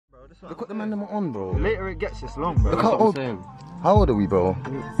Look what the man them are on, bro. Later it gets this long, bro. Look how old. How old are we, bro?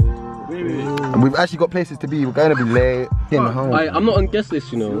 And we've actually got places to be. We're going to be late. I'm not on guest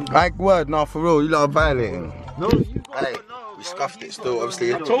list, you know. Like, word, nah, for real, you lot are violating. No, Hey, we scuffed it still,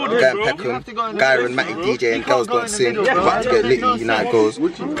 obviously. Going Peckham, Gyron, Matty DJ, and Girls Don't Sync. About to get litty, United Girls,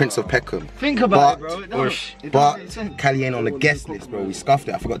 Prince of Peckham. Think about it, bro. But Cali ain't on the guest list, bro. We scuffed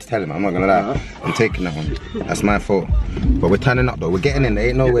it. I forgot to tell him. I'm not gonna lie. I'm taking that one. That's my fault. But we're turning up though. We're getting in. There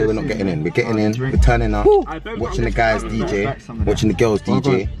ain't no way we're not getting in. We're getting in. We're turning up. Watching the guys DJ. Watching the girls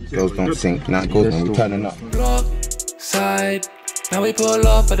DJ. Girls Don't Sync. United Girls, man. We're turning up. Block side. Now we pull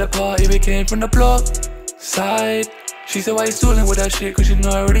up at the party. We came from the block side. She said, why you stooling with that shit? Cause you know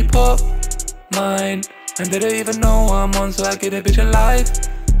I already popped mine. And they don't even know I'm on, so I get a bitch a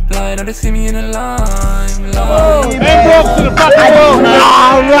lifeline. Now they see me in the limelight. Mvlogs to the fucking world.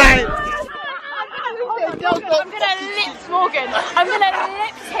 Alright. I'm gonna lips Morgan. I'm gonna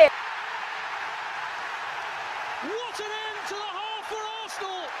lips him. What an end to the half for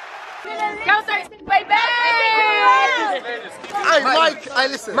Arsenal. Girls Don't Sync, baby. I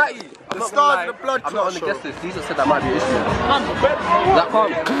listen. Matty, the stars of the blood. I'm not on the guest list. Jesus said that might be an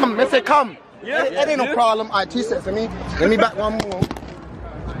issue. Come, let's say come. Yeah, it ain't no problem. Alright, 2 sets for me. Let me back one more.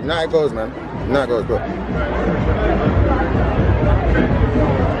 Now it goes, man. Now it goes, bro.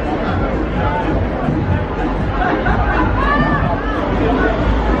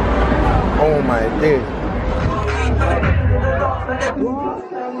 Oh my days.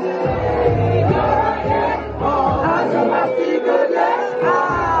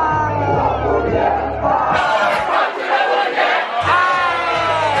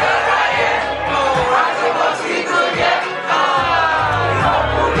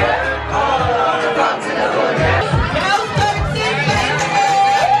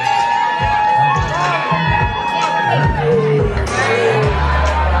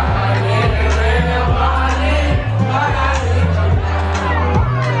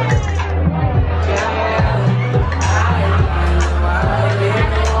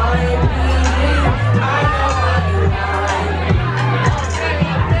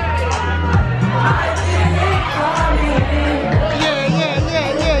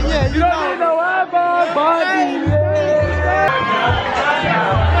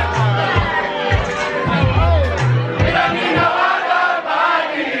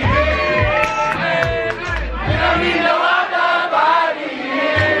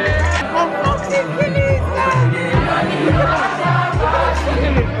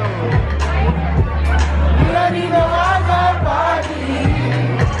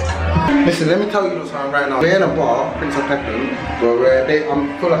 Listen, let me tell you something right now. We're in a bar, Prince of Peckham, where I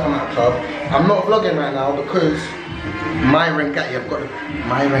feel like I'm at a club. I'm not vlogging right now because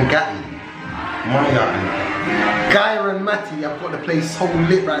Gyron Matty, I've got the place so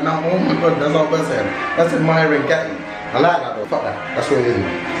lit right now. Oh my god, that's what I'm saying. That's a Gyron Gatti. I like that though, fuck that. That's what it is.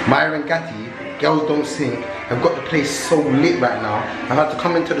 Gyron Gatti, Girls Don't Sync. I've got the place so lit right now. I had to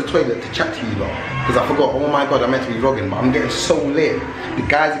come into the toilet to chat to you lot because I forgot. Oh my god, I meant to be vlogging, but I'm getting so lit. The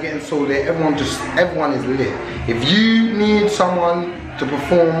guys are getting so lit. Everyone is lit. If you need someone to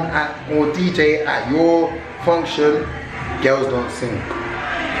perform at or DJ at your function, Girls Don't Sync.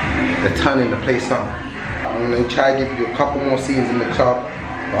 They're turning the place up. I'm gonna try to give you a couple more scenes in the club,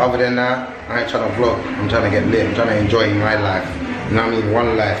 but other than that, I ain't trying to vlog. I'm trying to get lit. I'm trying to enjoy my life. You know what I mean?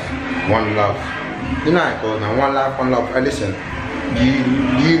 One life, one love. You know how it goes now. One life, one love. And listen,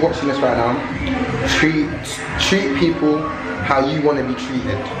 you watching this right now, treat people how you want to be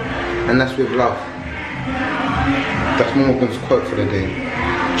treated, and that's with love. That's Morgan's quote for the day.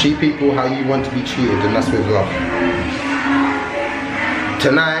 Treat people how you want to be treated, and that's with love.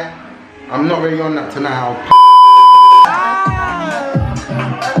 Tonight, I'm not really on that tonight. I'll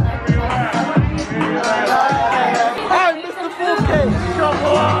Hey, Mr. 4K,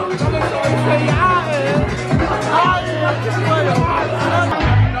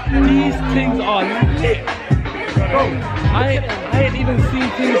 These things are lit. Bro, I ain't even seen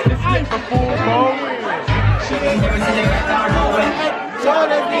things this lit before, bro.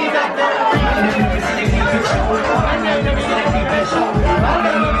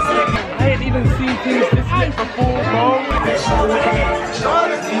 I ain't even seen things this lit before, bro.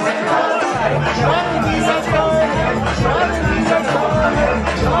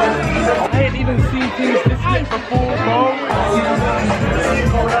 I ain't even seen things this lit before, bro.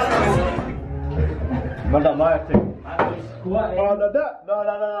 Man, that my thing. No,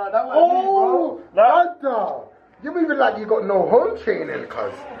 that was me, bro. no. You moving like you got no home training,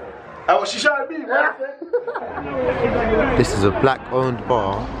 cuz. Oh, she shot at me, man. This is a black-owned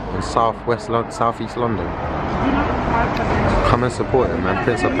bar in southeast London. Come and support him, man.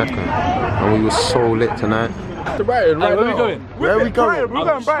 Prince of Peckham. And we were so lit tonight. To Brighton, right? Where are we going? Where are we going? We're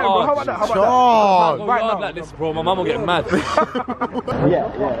going Brighton, bro. How about that? How about that? Right now. Like this, bro. My mum will get mad.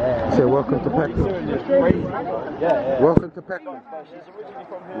 Say welcome to Peckham. Welcome to Peckham.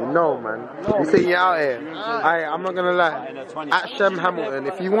 You know, man. You see you out here. I'm not gonna lie. At Shem Hamilton,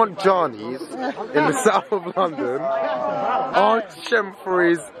 if you want Johnny's in the south of London, ask Shem for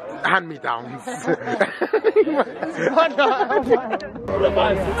his hand-me-downs.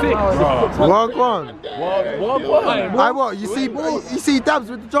 Walk on. What? You see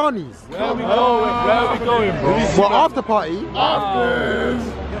Dabs with the Johnnies? Where are we going, bro? What, after party? I'm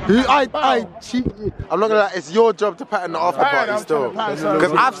not gonna lie, it's your job to pattern the after party still.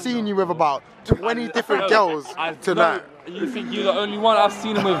 Because I've seen you with about 20 different girls tonight. You think you're the only one? I've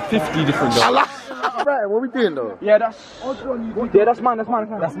seen him with 50 different girls. Right, what are we doing though? Yeah, that's mine.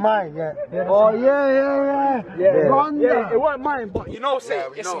 That's mine, yeah. Oh, yeah. Yeah, it wasn't mine, but you know, say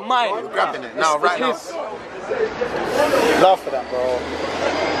it's mine. We're grabbing it now, right now. Love for that, bro.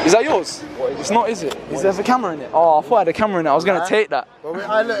 Is that yours? It's not, is it? Is there a camera in it? Oh, I thought I had a camera in it. I was gonna take that.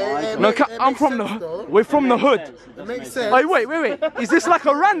 I'm from the. We're from the hood. It makes sense. Wait. Is this like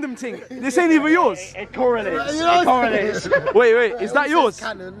a random thing? This ain't even yours. It correlates. Wait. Is that yours?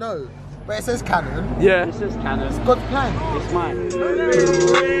 Canon, no. But it says Canon. Yeah. This is Canon. It's God's plan. It's mine.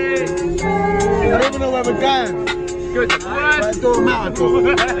 I don't even know where we're going. Good. But it don't matter.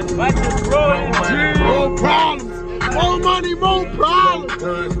 More problems. More money, more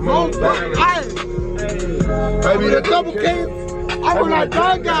problems. More problems. Baby, the double case. I feel like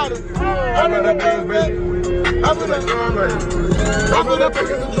God got it. I'm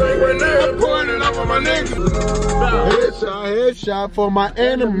pouring it up on my niggas. Headshot for my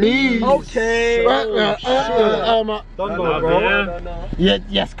enemies. Okay. Don't go, bro. Yeah,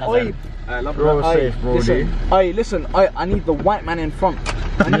 yes, cousin. Bro, safe, bro. Listen, I need the white man in front.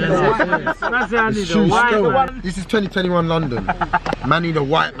 This is 2021 London. Man need a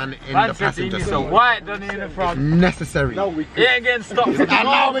white man in the passenger seat. White don't need in the front. Necessary. No, we he ain't getting stopped. And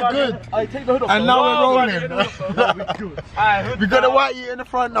now we're good. Take the hood off. And now we're rolling. We got a white in the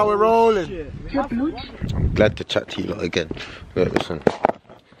front, now we're rolling. I'm glad to chat to you lot again. Look, listen.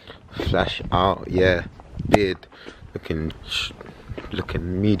 Flash out, yeah. Beard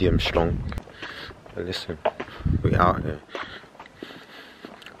looking medium strong. But listen, we out here.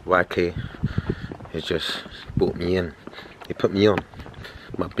 YK has just brought me in. He put me on.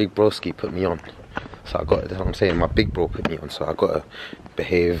 My big broski put me on. So I got, that's what I'm saying, my big bro put me on. So I gotta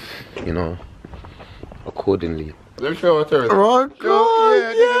behave, you know, accordingly. Let me show my terrace. Oh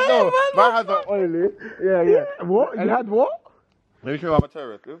God, yeah. Mine had the oily. Yeah. What? You had what? Let me show you my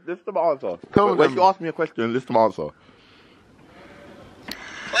terrace. Listen to my answer. Tell When them. you ask me a question, listen to my answer.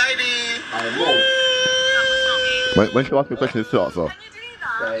 When she asks me a question, listen to the answer.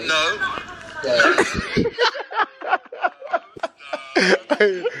 No.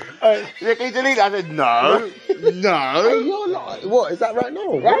 Yeah, can you delete that? I said no. No. You're like, what? Is that right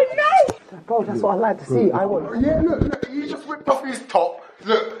now? Right now? Bro, that's what I like to see. Yeah, look, he just ripped off his top.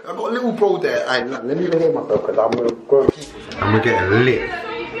 Look, I've got a little bro there. Look, let me behave myself because I'm gonna go. And we're getting lit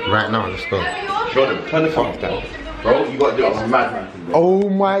right now. Let's go. Jordan, turn the phone down. Bro, you gotta do it on madman. Oh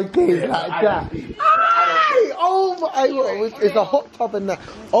my days, like that. Oh my, it's a hot tub in there.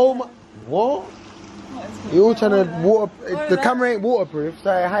 Oh my, what? You're all trying to the camera ain't waterproof.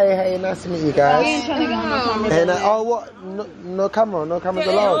 So hey, nice to meet you guys. Oh what? No cameras allowed. No cameras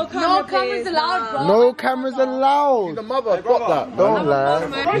allowed, bro. No cameras allowed. She's the mother, got that. Don't lie.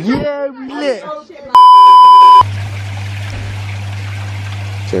 Yeah, we lit.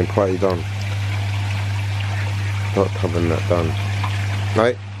 Saying party done. Not having that done.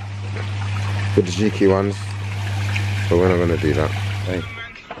 Right? With the cheeky ones. But we're not gonna do that. Hey.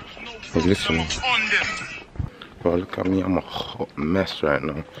 Hey, listen. Bro, look at me, I'm a hot mess right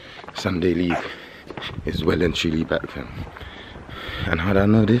now. Sunday league is well and truly back then. And how do I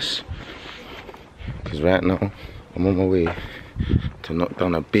know this? Because right now, I'm on my way to knock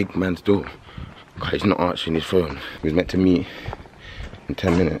down a big man's door. Because he's not answering his phone. We was meant to meet in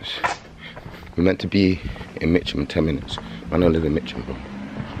 10 minutes. We're meant to be in Mitcham in 10 minutes. I don't live in Mitcham, bro.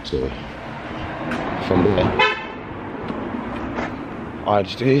 So, from there. I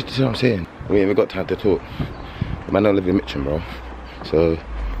just, you see what I'm saying? We ain't even got time to talk. Man, I don't live in Mitcham, bro. So,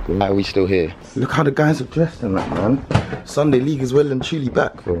 why are we still here? Look how the guys are dressed in that, man. Sunday league is well and truly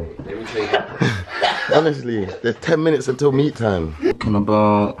back, bro. Let me tell you. Honestly, there's 10 minutes until meet time. Talking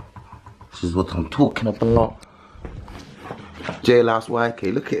about, this is what I'm talking about. J-Last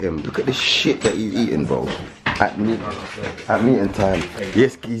YK, look at him. Look at the shit that he's eating, bro. At meeting time.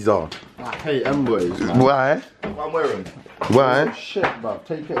 Yes, geezer. Hey, Mboys. Why? What I'm wearing. Why? Shit, bro.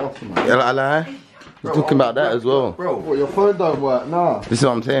 Take it off, man. Yeah, I lie. We're talking about that as well. Bro, what, your phone don't work? Nah. This is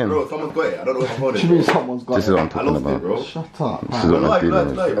what I'm saying. Bro, someone's got it. I don't know what my phone is. What do you mean someone's got it? This is what I'm talking about. Bro. Shut up. This is what I'm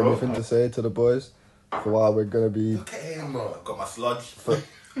dealing with. Anything to say to the boys? For why we're gonna be Got my sludge.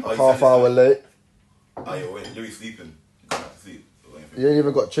 half hour late. Oh, yeah, wait, Louis sleeping. Going back to sleep. You ain't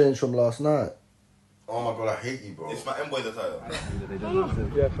even got changed from last night. Oh my god, I hate you, bro. It's my Mboys attire.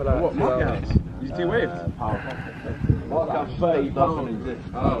 Yeah, for like. What, Mark? You see waves?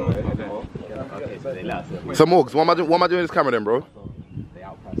 So Morgs, what am I doing this camera then, bro?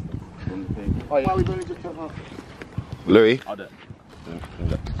 Louis? Don't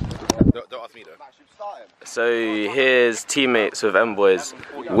ask me though. So here's teammates with Mboys.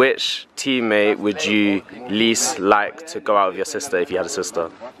 Which teammate would you least like to go out with your sister if you had a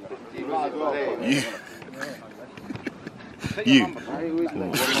sister? You. You.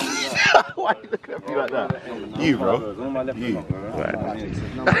 Why are you looking at me like that? You, bro. You.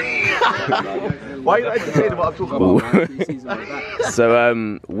 Why are you not entertaining what I'm talking about? So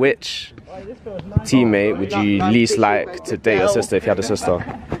which teammate would you least like to date your sister if you had a sister?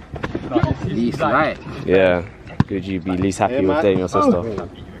 Least like? Yeah. Who would you be least happy with dating your sister?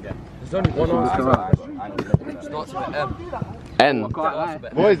 There's only one answer. Starts with M. N.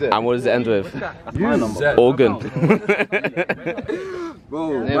 What is it? And what does it end with? Organ.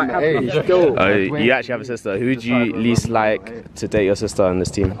 You actually have a sister. Who would you least like to date your sister on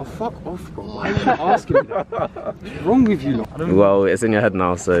this team? Oh, fuck off, bro. Why are you asking me that? What's wrong with you? Well, it's in your head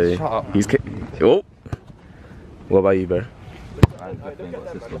now, so he's. Oh. What about you, bro?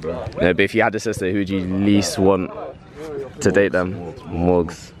 No, but if you had a sister, who would you least want to date them?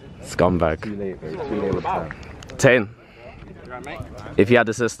 Morgs. Scumbag. Tane. If you had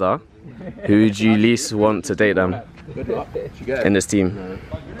a sister, who would you least want to date them in this team?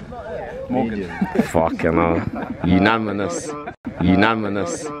 Morgan. Fucking hell. Unanimous.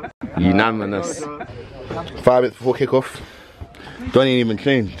 Unanimous. Unanimous. 5 minutes before kickoff. Don't even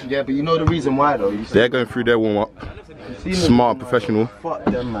change. Yeah, but you know the reason why though. They're going through their warm up. Smart, professional. Fuck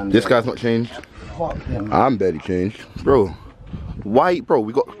them, man. This guy's not changed. Fuck them. I'm barely changed. Bro, why, bro?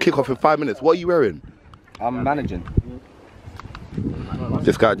 We got kickoff in 5 minutes. What are you wearing? I'm managing.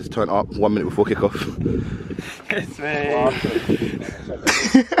 This guy just turned up 1 minute before kickoff.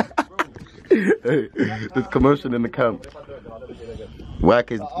 Hey, there's commotion in the camp.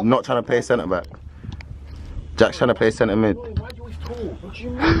 Wack is not trying to play centre back. Jack's trying to play centre mid. What do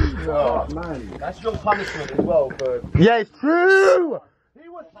you mean? Oh, man. That's your punishment as well, bro. Yeah, it's true! He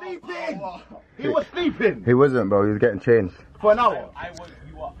was sleeping! He was sleeping! He wasn't, bro. He was getting changed. For an hour.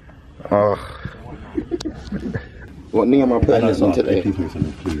 Oh. What knee am I putting this on today?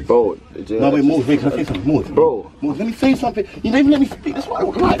 Bro, no, wait, Morgs, wait, can I say something? Morgs, bro. Morgs, let me say something. You don't even let me speak. That's why I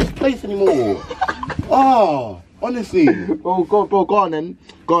don't like this place anymore. Oh, honestly. Bro, go on then.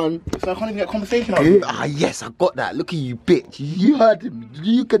 Go on. So I can't even get a conversation out of you. Ah, yes, I got that. Look at you, bitch. You heard him.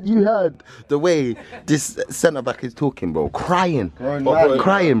 You heard the way this centre back is talking, bro. Crying.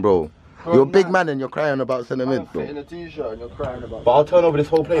 Crying, bro. You're a big man and you're crying about centre mid, bro. In a t-shirt and you're crying about. But I'll turn over this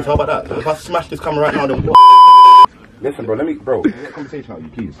whole place. How about that? If I smash this camera right now, then what? Listen, bro, get a conversation out of you,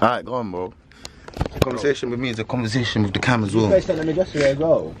 please. Alright, go on, bro. The conversation with me is a conversation with the cam as well. You sent me yesterday as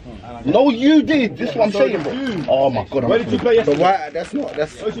well. No, you did. This is what I'm saying, bro. Oh my god. Where did you play yesterday? But why? That's not. Where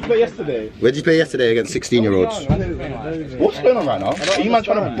did you play yesterday? Where did you play yesterday against 16-year-olds? What's going on right now? Are you man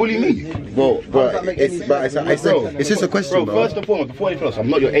trying to bully me? Bro, it's just a question, bro. First and foremost, before anything else, I'm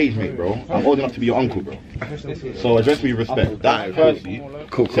not your age mate, bro. I'm old enough to be your uncle, bro. So address me with respect. That firstly.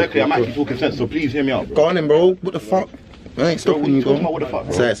 Cool. Secondly, I'm actually talking sense, so please hear me out. Go on then, bro. What the fuck? I ain't stopping you, bro. What the fuck,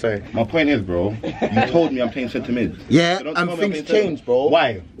 bro? Sorry. My point is, bro, you told me I'm playing centre mid. Yeah, So and things change, bro.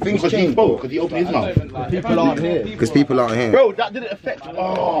 Why? Things because change, he spoke, because he opened his mouth. People aren't here. Because people aren't here. Bro, that didn't affect.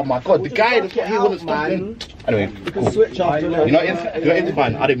 Oh my god, the guy that's not here wasn't stopping. Anyway, cool. Switch after that. You know, it's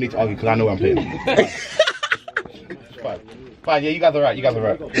fine. I didn't need to argue because I know where I'm playing. It's fine. Fine, yeah, you guys are right.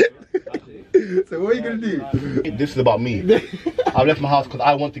 So what are you gonna do? This is about me. I've left my house because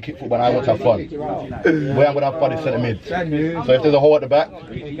I want to kick football and I want to have fun. Where I'm gonna have fun is centre mid. So if there's a hole at the back,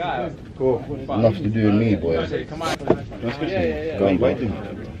 cool. Nothing to do with me, boy.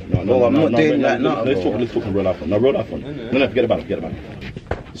 No, I'm not doing that now. Let's talk real life one. No, real life one. No, forget about it.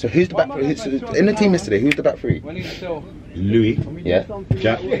 So who's the back three? In the team yesterday, who's the back three? Louis, Yeah.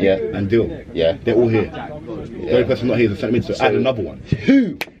 Jack, Yeah. and Dill. Yeah. They're all here. The only person not here is the centre mid, so add another one.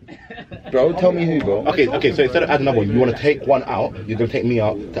 Who? Bro, tell me who, bro. Okay, so instead of adding another one, you want to take one out, you're going to take me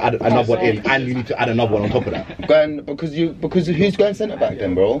out to add another one in, and you need to add another one on top of that. Going, because who's going centre back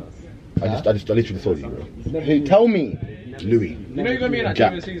then, bro? I literally told you, bro. Who? Tell me. Louis. You know you're gonna be in that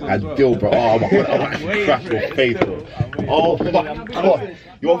Jack, team of the season. and Dill, bro. Oh my god, I'm actually crash your face, bro. Oh my god,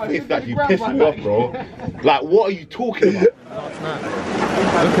 your face is actually pissing me off, bro. Like, what are you talking about?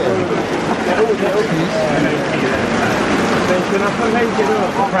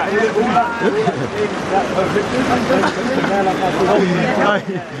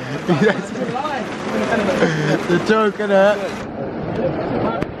 The joke, innit?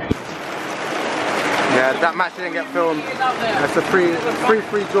 Yeah, that match didn't get filmed. It's a free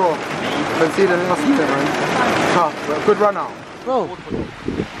draw. Conceded last minute, man. Tough, but good run out. Bro,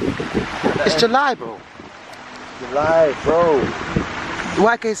 it's July, bro. July, bro.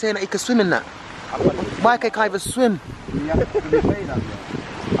 YK saying that he can swim in that. YK can't even swim.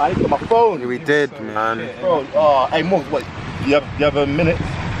 I didn't get my phone. Yeah, we did, man. Bro, hey, Mog, what? You have a minute?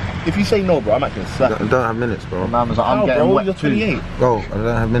 If you say no, bro, I'm actually gonna slap. I don't have minutes, bro. Man was like, I'm getting wet. You're 28. Bro, I don't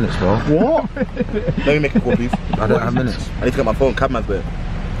have minutes, bro. What? Let me make a call, please. I don't have minutes. I need to get my phone. Cabman's there.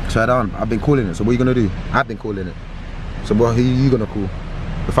 Swear down. I've been calling it. So what are you gonna do? I've been calling it. So what? Who are you gonna call?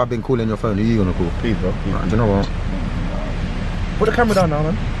 If I've been calling your phone, who are you gonna call? Please, bro. Please. Do you know what? Put the camera down now,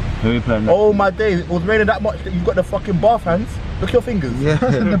 man. Who are you playing? Oh my days! It was raining that much that you've got the fucking bath hands. Look at your fingers. Yeah.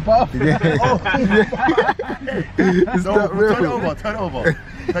 In the bath. Yeah. Oh, It's not real. Turn it over. Turn it over.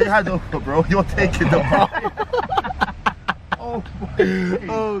 Turn your hands over, bro. You're taking the bath. Oh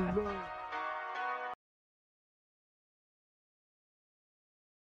no.